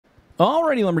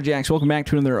Alrighty, Lumberjacks, welcome back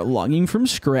to another Logging from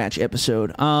Scratch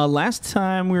episode. Last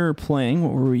time we were playing,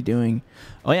 what were we doing?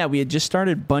 Oh yeah, we had just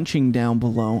started bunching down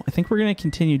below. I think we're going to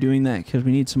continue doing that because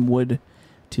we need some wood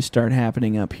to start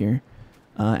happening up here.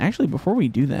 Actually, before we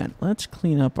do that, let's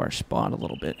clean up our spot a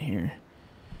little bit here.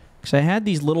 Because I had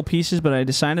these little pieces, but I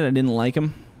decided I didn't like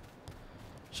them.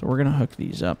 So we're going to hook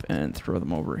these up and throw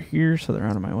them over here so they're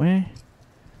out of my way.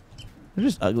 They're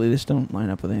just ugly. This don't line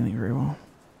up with anything very well.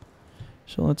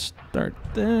 So let's start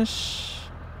this.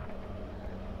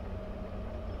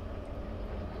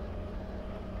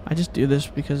 I just do this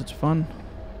because it's fun.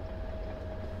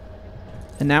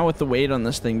 And now with the weight on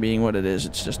this thing being what it is,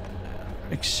 it's just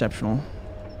exceptional.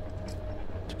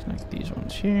 Let's connect these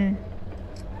ones here.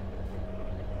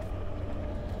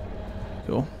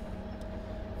 Cool.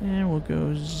 And we'll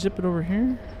go zip it over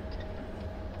here.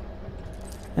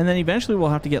 And then eventually we'll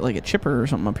have to get like a chipper or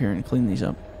something up here and clean these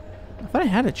up. I thought I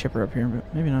had a chipper up here,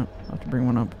 but maybe not. I'll have to bring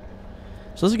one up.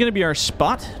 So this is going to be our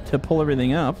spot to pull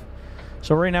everything up.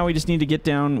 So right now we just need to get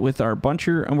down with our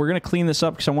buncher, and we're going to clean this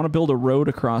up because I want to build a road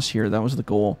across here. That was the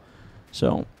goal.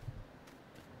 So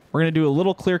we're going to do a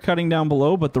little clear cutting down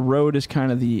below, but the road is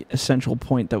kind of the essential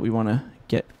point that we want to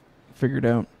get figured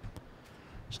out.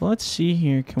 So let's see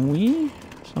here. Can we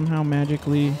somehow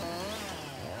magically...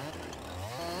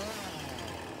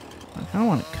 I kind of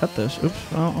want to cut this.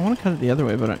 Oops. Well, I want to cut it the other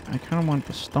way, but I kind of want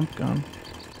the stump gone.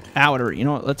 Ah, whatever. You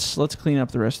know what? Let's clean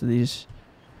up the rest of these.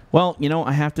 Well, you know,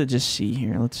 I have to just see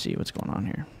here. Let's see what's going on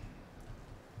here.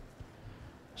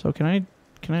 So can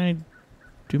I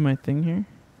do my thing here?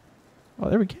 Oh,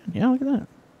 there we can. Yeah, look at that.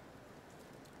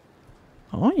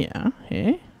 Oh, yeah.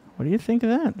 Hey, what do you think of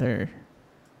that there?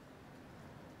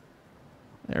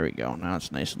 There we go. Now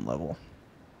it's nice and level.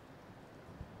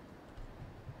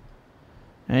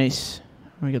 Nice.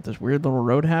 We get this weird little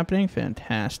road happening.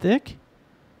 Fantastic.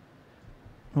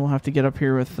 We'll have to get up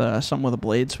here with something with a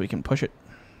blade so we can push it.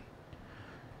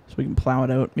 So we can plow it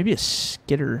out. Maybe a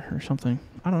skidder or something.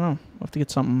 I don't know. We'll have to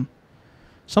get something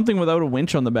without a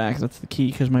winch on the back. That's the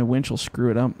key because my winch will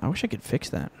screw it up. I wish I could fix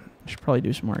that. I should probably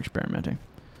do some more experimenting.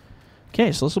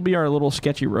 Okay, so this will be our little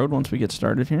sketchy road once we get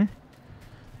started here.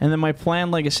 And then my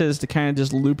plan, like I said, is to kind of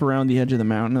just loop around the edge of the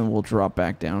mountain and we'll drop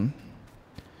back down.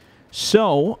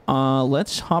 So,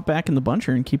 let's hop back in the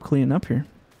buncher and keep cleaning up here.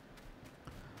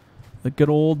 The good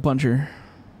old buncher.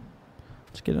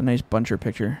 Let's get a nice buncher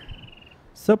picture.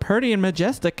 So pretty and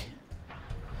majestic.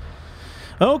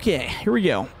 Okay, here we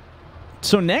go.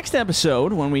 So next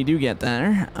episode, when we do get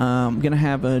there, I'm going to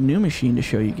have a new machine to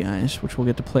show you guys, which we'll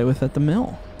get to play with at the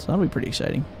mill. So that'll be pretty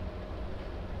exciting.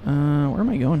 Where am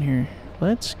I going here?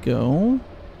 Let's go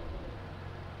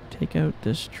take out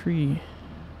this tree.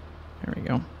 There we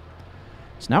go.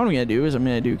 So now what I'm going to do is I'm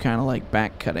going to do kind of like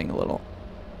back cutting a little.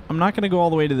 I'm not going to go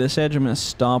all the way to this edge. I'm going to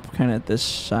stop kind of at this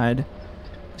side.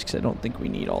 Just because I don't think we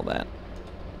need all that.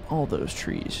 All those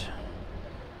trees.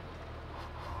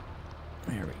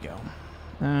 There we go.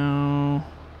 Now,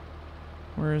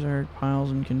 where's our piles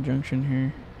in conjunction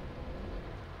here?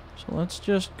 So let's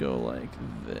just go like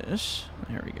this.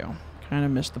 There we go. Kind of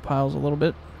missed the piles a little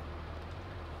bit.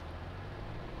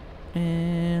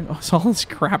 And oh, it's all this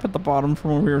crap at the bottom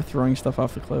from when we were throwing stuff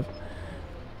off the cliff.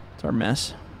 It's our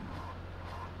mess.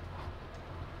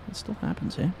 It still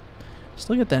happens, eh?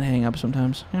 Still get that hang up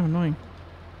sometimes. Yeah, annoying.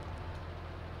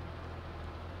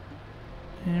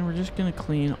 And we're just going to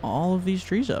clean all of these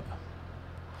trees up.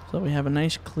 So we have a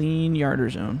nice clean yarder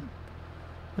zone.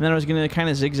 And then I was going to kind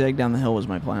of zigzag down the hill was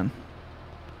my plan.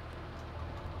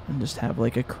 And just have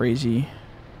like a crazy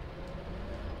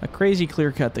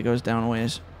clear cut that goes down a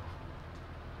ways.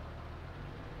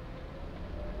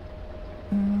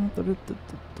 Put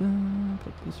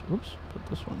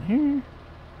this one here.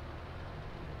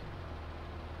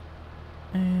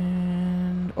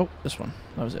 And, oh, this one.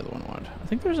 That was the other one I wanted. I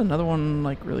think there's another one,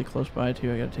 like, really close by,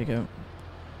 too, I gotta take out.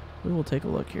 We will take a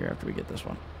look here after we get this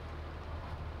one.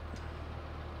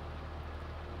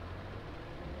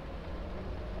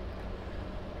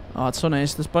 Oh, it's so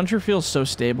nice. This buncher feels so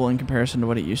stable in comparison to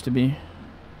what it used to be.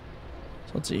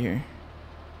 So let's see here.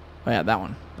 Oh, yeah, that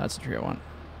one. That's the tree I want.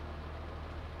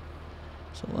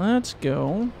 So let's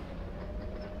go.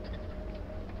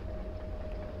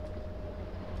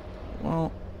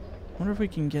 Well, I wonder if we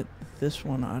can get this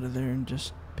one out of there and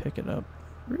just pick it up.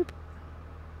 Roop.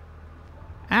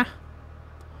 Ah!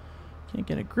 Can't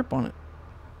get a grip on it.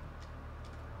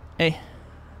 Hey,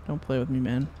 don't play with me,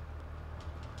 man.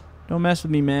 Don't mess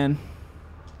with me, man.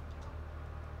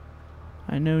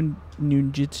 I know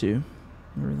ninjutsu.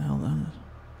 Whatever the hell that is.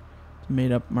 It's a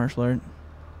made-up martial art.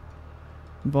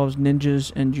 Involves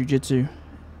ninjas and jujitsu.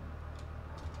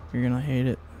 You're gonna hate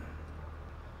it.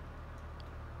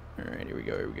 Alright, here we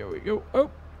go, here we go, here we go. Oh!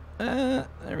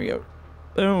 There we go.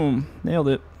 Boom. Nailed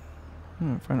it. I'm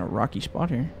gonna find a rocky spot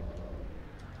here.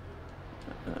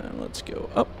 Let's go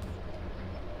up.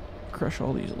 Crush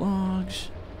all these logs.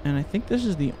 And I think this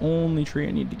is the only tree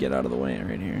I need to get out of the way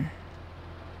right here.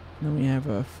 And then we have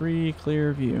a free,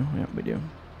 clear view. Yep, we do.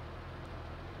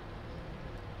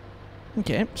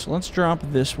 Okay, so let's drop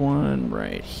this one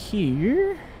right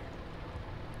here.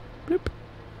 Bloop.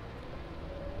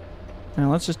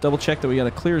 Now let's just double check that we got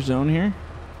a clear zone here.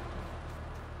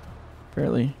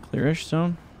 Fairly clearish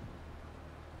zone.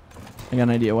 I got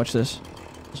an idea. Watch this.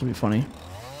 This will be funny.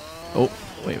 Oh,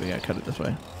 wait, we gotta cut it this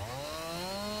way.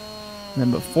 And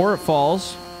then before it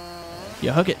falls,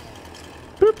 you hook it.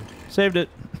 Boop. Saved it.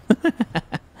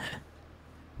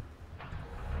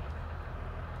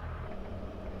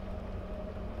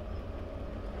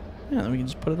 Yeah, then we can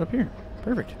just put it up here.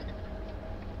 Perfect.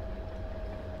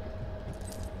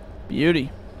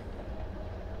 Beauty.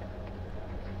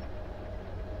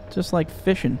 Just like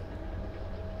fishing.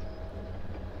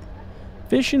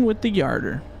 Fishing with the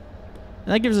yarder.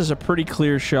 And that gives us a pretty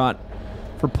clear shot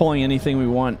for pulling anything we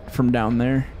want from down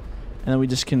there. And then we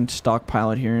just can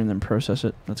stockpile it here and then process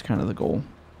it. That's kind of the goal.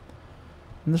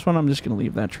 And this one I'm just going to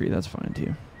leave that tree. That's fine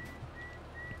too.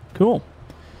 Cool.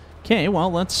 Okay,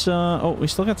 well, let's... oh, we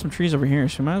still got some trees over here,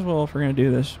 so might as well, if we're going to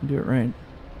do this, do it right.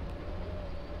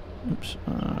 Oops.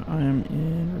 I am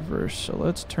in reverse, so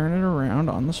let's turn it around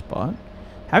on the spot.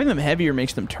 Having them heavier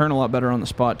makes them turn a lot better on the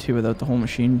spot, too, without the whole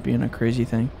machine being a crazy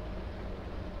thing.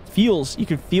 Feels... You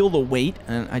can feel the weight,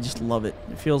 and I just love it.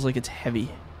 It feels like it's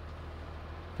heavy.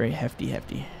 Very hefty.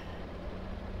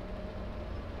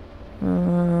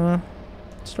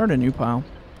 Start a new pile.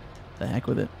 The heck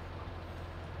with it.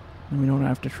 And we don't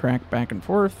have to track back and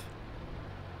forth.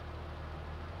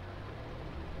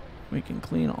 We can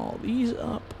clean all these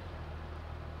up.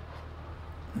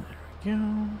 There we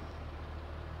go.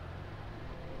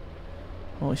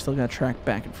 Well, we still got to track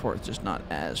back and forth, just not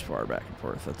as far back and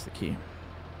forth. That's the key.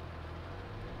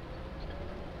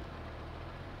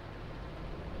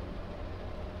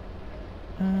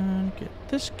 And get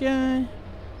this guy.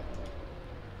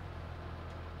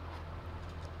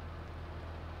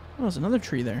 Oh, there's another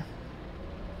tree there.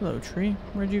 Hello, tree.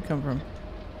 Where'd you come from?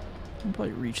 I can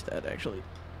probably reach that, actually.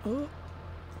 Oh,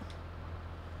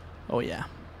 yeah.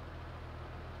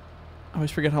 I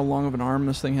always forget how long of an arm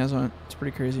this thing has on it. It's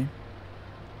pretty crazy.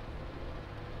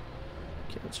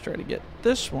 Okay, let's try to get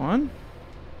this one.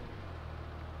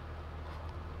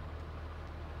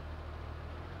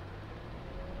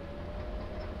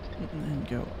 And then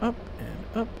go up and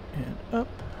up and up.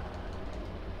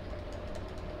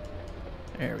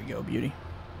 There we go, beauty.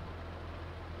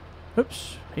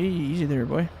 Oops. Hey, easy there,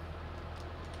 boy.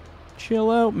 Chill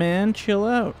out, man. Chill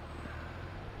out.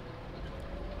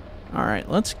 Alright,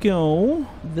 let's go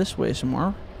this way some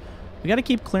more. We got to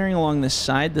keep clearing along this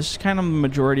side. This is kind of the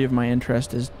majority of my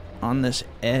interest is on this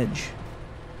edge.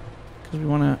 Because we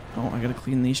want to... Oh, I got to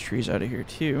clean these trees out of here,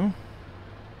 too.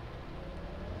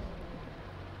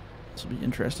 This will be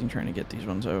interesting trying to get these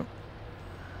ones out.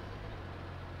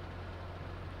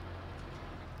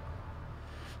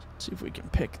 See if we can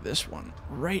pick this one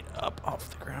right up off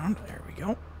the ground. There we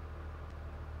go.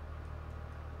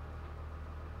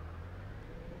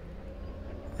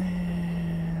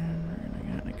 And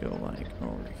we're gonna go like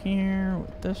over here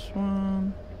with this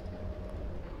one.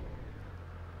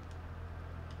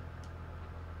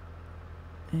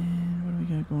 And what do we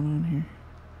got going on here?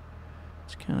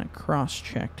 It's kind of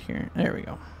cross-checked here. There we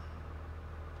go.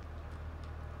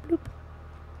 Bloop.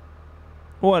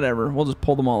 Whatever, we'll just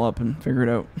pull them all up and figure it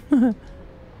out.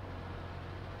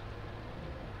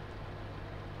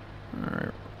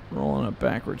 Alright, rolling it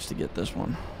backwards to get this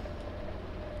one.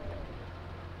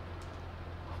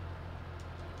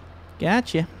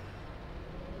 Gotcha.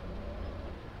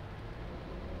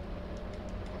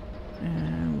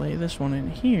 And lay this one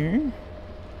in here.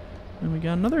 And we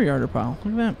got another yarder pile.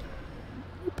 Look at that.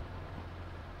 Oop.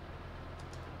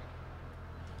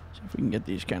 See if we can get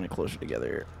these kind of closer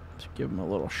together. Let's give them a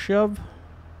little shove.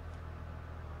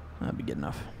 That'd be good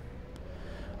enough.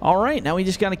 Alright, now we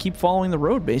just got to keep following the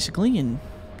road, basically, and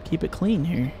keep it clean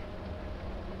here.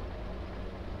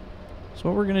 So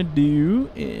what we're going to do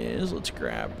is, let's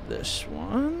grab this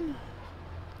one.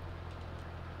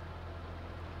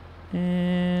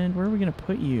 And where are we going to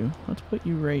put you? Let's put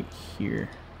you right here.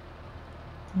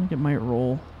 I think it might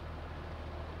roll.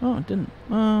 Oh, it didn't.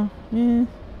 Yeah. I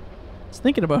was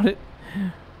thinking about it.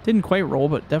 Didn't quite roll,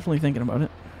 but definitely thinking about it.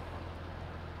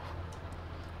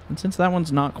 And since that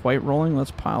one's not quite rolling, let's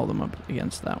pile them up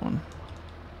against that one.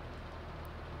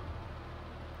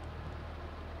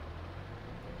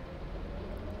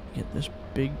 Get this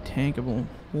big tank of a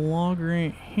log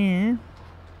right here.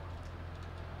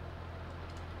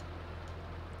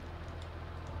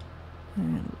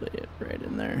 And lay it right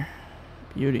in there.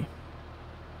 Beauty.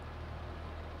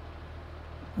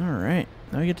 Alright,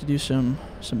 now we get to do some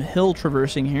hill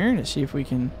traversing here to see if we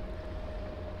can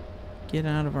get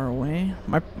out of our way.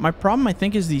 My problem, I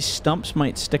think, is these stumps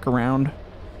might stick around,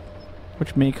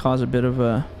 which may cause a bit of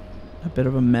a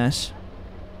mess.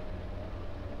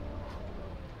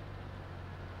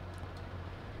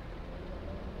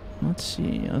 Let's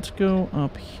see. Let's go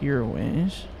up here a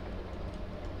ways.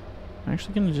 I'm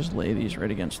actually going to just lay these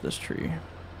right against this tree.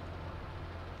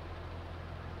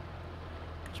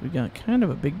 Because we got kind of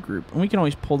a big group. And we can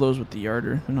always pull those with the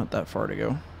yarder. They're not that far to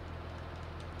go.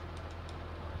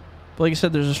 But like I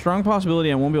said, there's a strong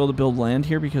possibility I won't be able to build land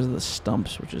here because of the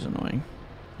stumps, which is annoying.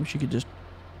 Wish you could just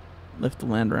lift the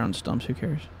land around stumps. Who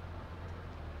cares?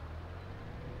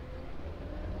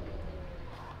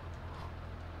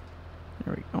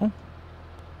 There we go.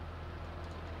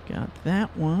 Got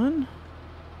that one.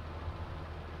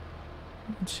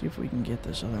 Let's see if we can get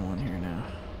this other one here now.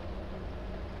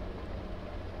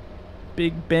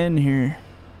 Big Ben here.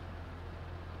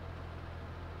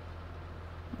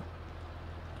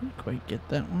 Didn't quite get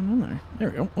that one on there. There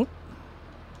we go. Oh.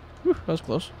 Whew, that was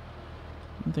close.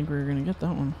 Didn't think we were going to get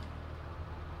that one.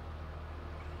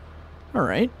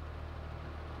 Alright.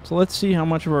 So let's see how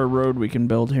much of our road we can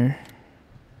build here.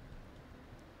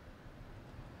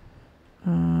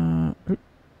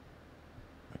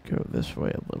 Go this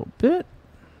way a little bit.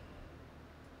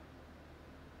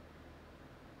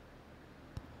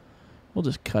 We'll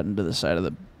just cut into the side of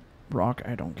the rock.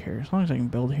 I don't care. As long as I can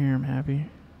build here, I'm happy.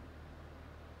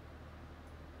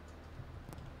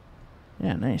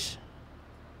 Yeah, nice.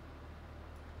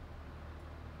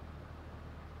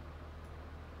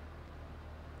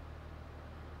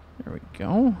 There we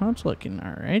go. That's looking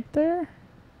alright there.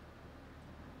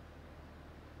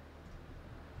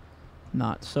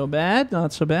 Not so bad.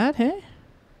 Not so bad, hey?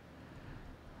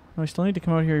 We still need to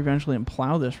come out here eventually and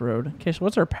plow this road. Okay, so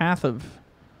what's our path of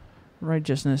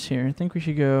righteousness here? I think we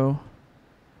should go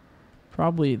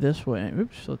probably this way.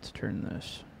 Oops, let's turn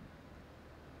this.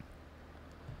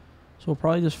 So we'll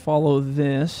probably just follow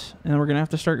this, and then we're going to have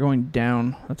to start going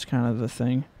down. That's kind of the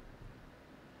thing.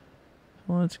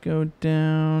 So let's go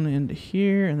down into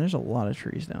here, and there's a lot of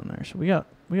trees down there. So we got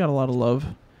a lot of love.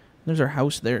 There's our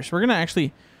house there. So we're going to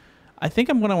actually... I think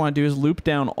what I want to do is loop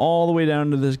down all the way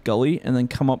down to this gully and then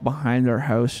come up behind our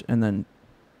house and then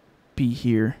be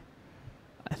here.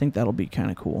 I think that'll be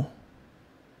kind of cool.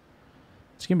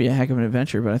 It's going to be a heck of an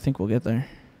adventure, but I think we'll get there.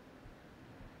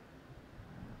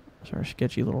 There's our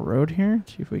sketchy little road here.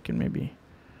 Let's see if we can maybe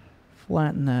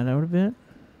flatten that out a bit.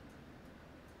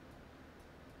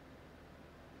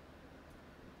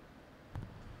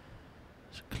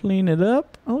 Let's clean it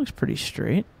up. It looks pretty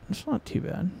straight. It's not too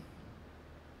bad.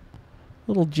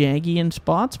 A little jaggy in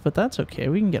spots, but that's okay.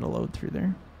 We can get a load through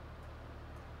there.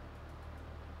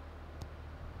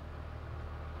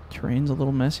 Terrain's a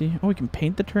little messy. Oh, we can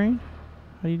paint the terrain?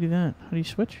 How do you do that? How do you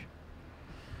switch?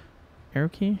 Arrow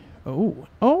key? Oh.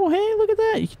 Oh, hey, look at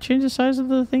that. You can change the size of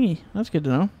the thingy. That's good to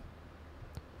know.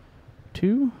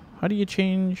 2. How do you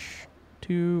change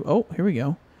to... Oh, here we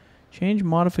go. Change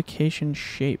modification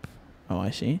shape. Oh,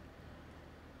 I see.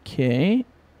 Okay.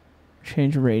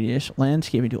 Change radius.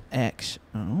 Landscaping tool. X.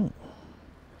 Oh.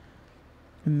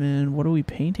 And then what are we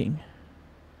painting?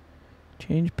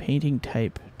 Change painting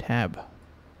type. Tab.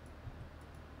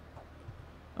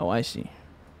 Oh, I see.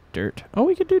 Dirt. Oh,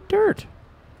 we could do dirt.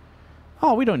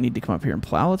 Oh, we don't need to come up here and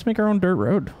plow. Let's make our own dirt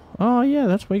road. Oh, yeah,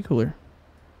 that's way cooler.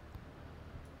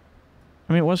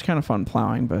 I mean, it was kind of fun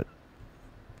plowing, but...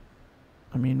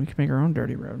 I mean, we can make our own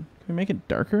dirty road. Can we make it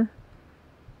darker?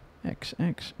 X,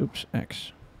 X. Oops,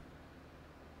 X.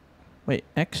 Wait,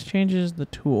 X changes the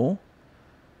tool.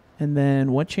 And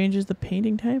then what changes the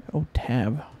painting type? Oh,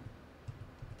 tab.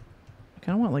 I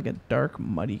kind of want like a dark,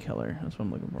 muddy color. That's what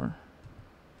I'm looking for.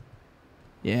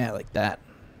 Yeah, like that.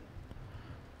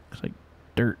 Looks like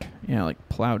dirt. Yeah, like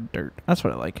plowed dirt. That's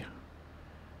what I like.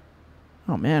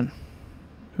 Oh, man.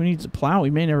 Who needs a plow? We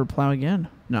may never plow again.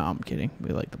 No, I'm kidding. We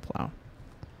like the plow.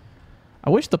 I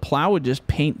wish the plow would just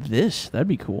paint this. That'd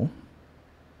be cool.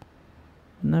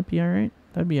 Wouldn't that be alright?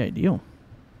 That'd be ideal.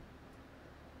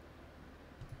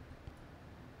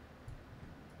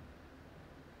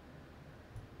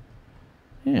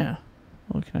 Yeah.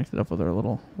 We'll connect it up with our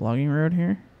little logging road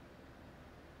here.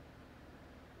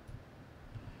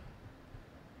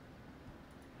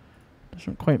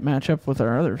 Doesn't quite match up with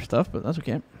our other stuff, but that's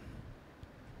okay.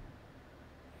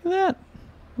 Look at that.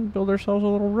 We build ourselves a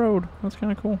little road. That's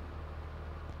kind of cool.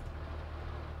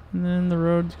 And then the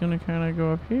road's going to kind of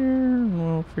go up here, and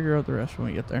we'll figure out the rest when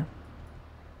we get there.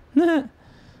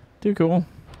 Too cool.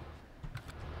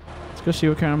 Let's go see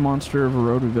what kind of monster of a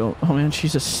road we built. Oh man,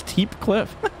 she's a steep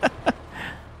cliff.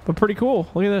 But pretty cool.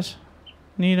 Look at this.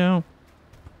 Neato.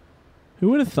 Who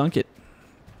would have thunk it?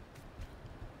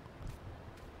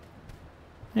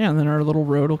 Yeah, and then our little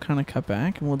road will kind of cut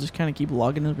back, and we'll just kind of keep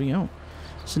logging as we go.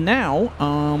 So now,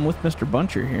 with Mr.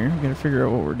 Buncher here, we got to figure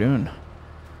out what we're doing.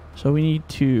 So we need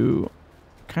to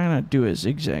kind of do a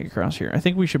zigzag across here. I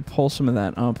think we should pull some of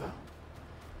that up.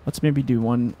 Let's maybe do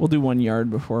one. We'll do 1 yard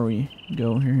before we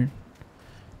go here.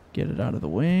 Get it out of the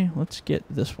way. Let's get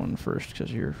this one first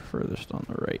because you're furthest on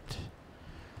the right.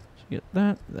 So get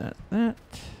that.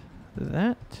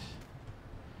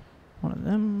 One of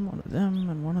them,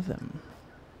 and one of them.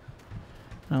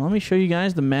 Now let me show you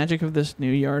guys the magic of this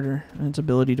new yarder and its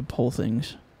ability to pull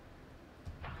things.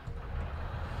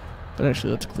 But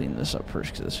actually, let's clean this up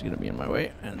first because this is going to be in my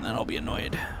way, and then I'll be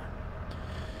annoyed.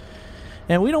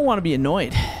 And we don't want to be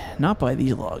annoyed. Not by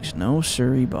these logs. No,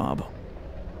 sirree, Bob.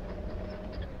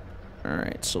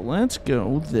 Alright, so let's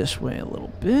go this way a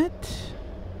little bit.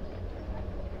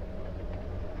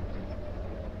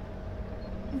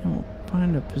 And we'll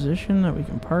find a position that we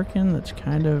can park in that's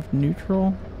kind of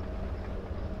neutral.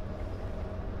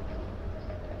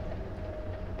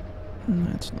 And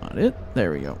that's not it.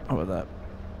 There we go. How about that?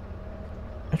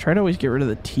 I try to always get rid of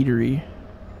the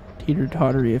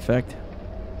teeter-tottery effect.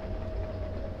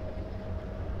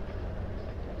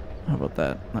 How about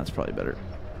that? That's probably better.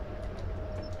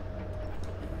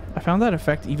 I found that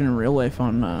effect even in real life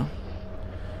on,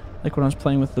 like when I was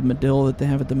playing with the Medill that they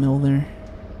have at the mill there.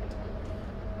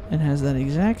 It has that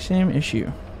exact same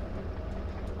issue.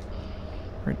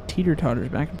 Where it teeter-totters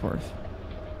back and forth.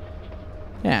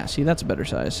 Yeah, see, that's a better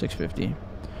size, 650.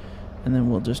 And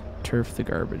then we'll just turf the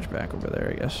garbage back over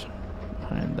there, I guess.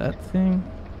 Behind that thing.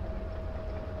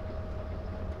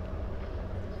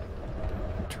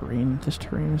 Terrain, this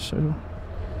terrain is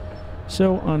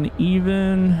so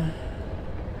uneven.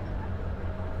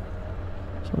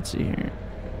 So let's see here.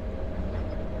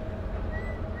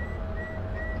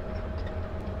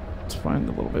 Let's find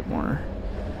a little bit more.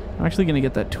 I'm actually going to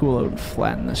get that tool out and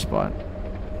flatten this spot.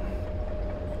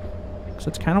 So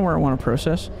that's kind of where I want to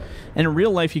process. And in real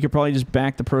life, you could probably just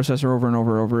back the processor over and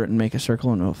over it and make a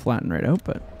circle and it'll flatten right out.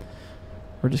 But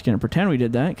we're just going to pretend we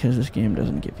did that because this game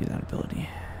doesn't give you that ability.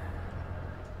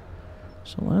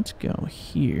 So let's go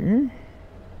here.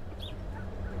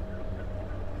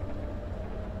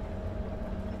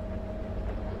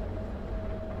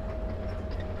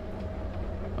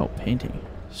 Oh, painting.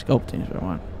 Sculpting is what I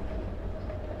want.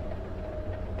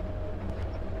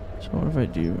 So what if I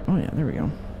do... Oh yeah, there we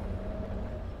go.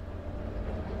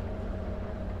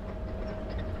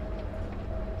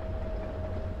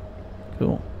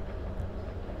 Cool.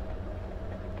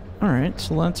 Alright,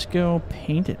 so let's go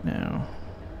paint it now.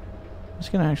 I'm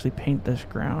just going to actually paint this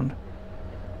ground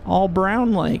all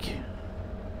brown-like.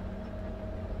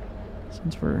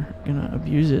 Since we're going to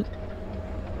abuse it.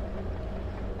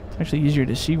 It's actually easier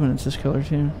to see when it's this color,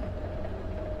 too.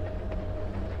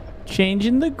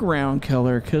 Changing the ground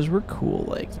color because we're cool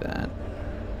like that.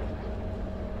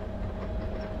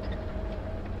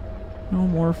 No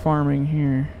more farming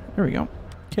here. There we go.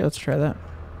 Okay, let's try that.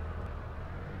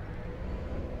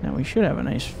 Now we should have a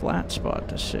nice flat spot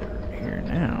to sit here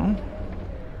now.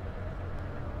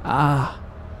 Ah,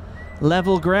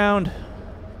 level ground.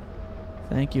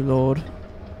 Thank you, Lord.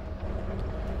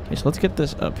 Okay, so let's get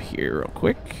this up here real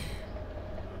quick.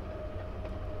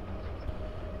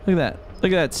 Look at that.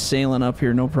 Look at that sailing up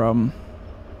here, no problem.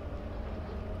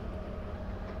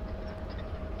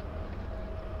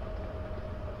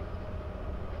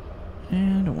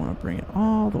 And I want to bring it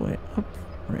all the way up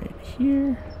right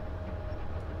here.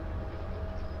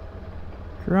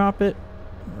 Drop it.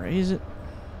 Raise it.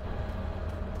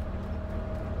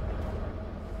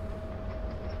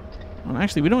 Well,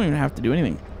 actually, we don't even have to do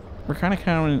anything. We're kind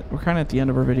of at the end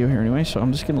of our video here anyway, so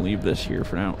I'm just going to leave this here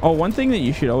for now. Oh, one thing that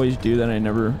you should always do that I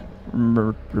never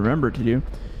remember to do,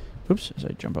 oops, as I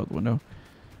jump out the window,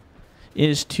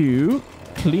 is to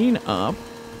clean up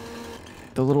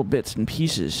the little bits and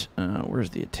pieces.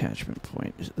 Where's the attachment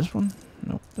point? Is it this one?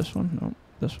 Nope. This one? Nope.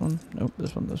 This one? Nope.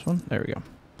 This one? This one? There we go.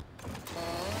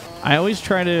 I always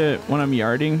try to, when I'm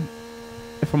yarding,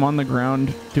 if I'm on the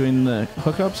ground doing the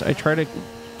hookups, I try to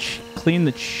clean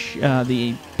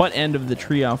the butt end of the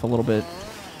tree off a little bit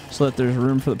so that there's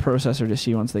room for the processor to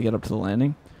see once they get up to the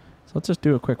landing. So let's just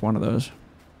do a quick one of those.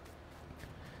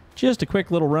 Just a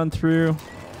quick little run through.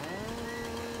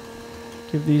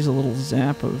 Give these a little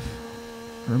zap of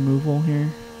removal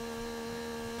here.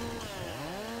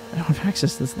 I don't have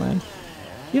access to this land.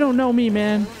 You don't know me,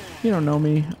 man. You don't know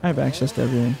me. I have access to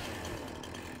everything.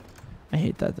 I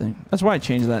hate that thing. That's why I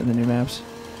changed that in the new maps.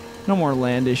 No more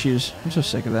land issues. I'm so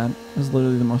sick of that. It's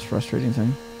literally the most frustrating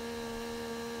thing.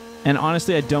 And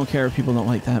honestly, I don't care if people don't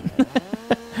like that.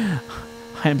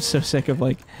 I am so sick of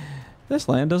like, this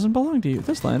land doesn't belong to you.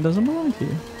 This land doesn't belong to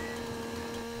you.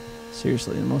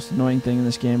 Seriously, the most annoying thing in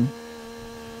this game.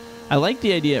 I liked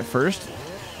the idea at first,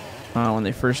 when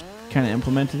they first kind of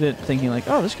implemented it, thinking like,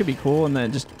 oh, this could be cool, and then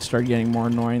it just started getting more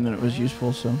annoying than it was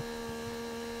useful, so.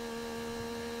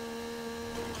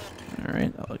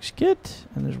 Alright, that looks good.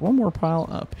 And there's one more pile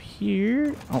up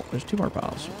here. Oh, there's two more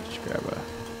piles. Just grab a...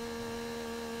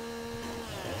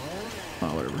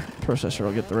 Oh, whatever. Processor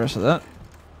will get the rest of that.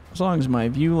 As long as my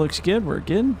view looks good, we're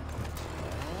good.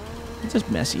 It's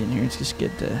just messy in here. It's just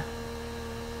good to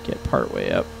get part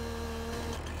way up.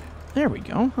 There we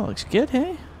go. That looks good,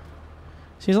 hey?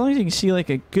 See, as long as you can see like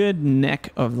a good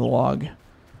neck of the log,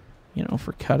 you know,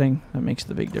 for cutting, that makes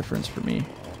the big difference for me.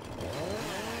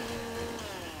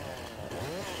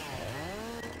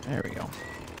 There we go.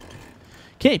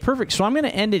 Okay, perfect. So I'm going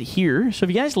to end it here. So if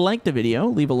you guys liked the video,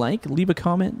 leave a like, leave a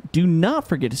comment. Do not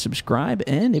forget to subscribe.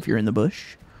 And if you're in the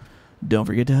bush, don't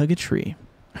forget to hug a tree.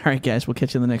 All right, guys, we'll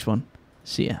catch you in the next one.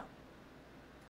 See ya.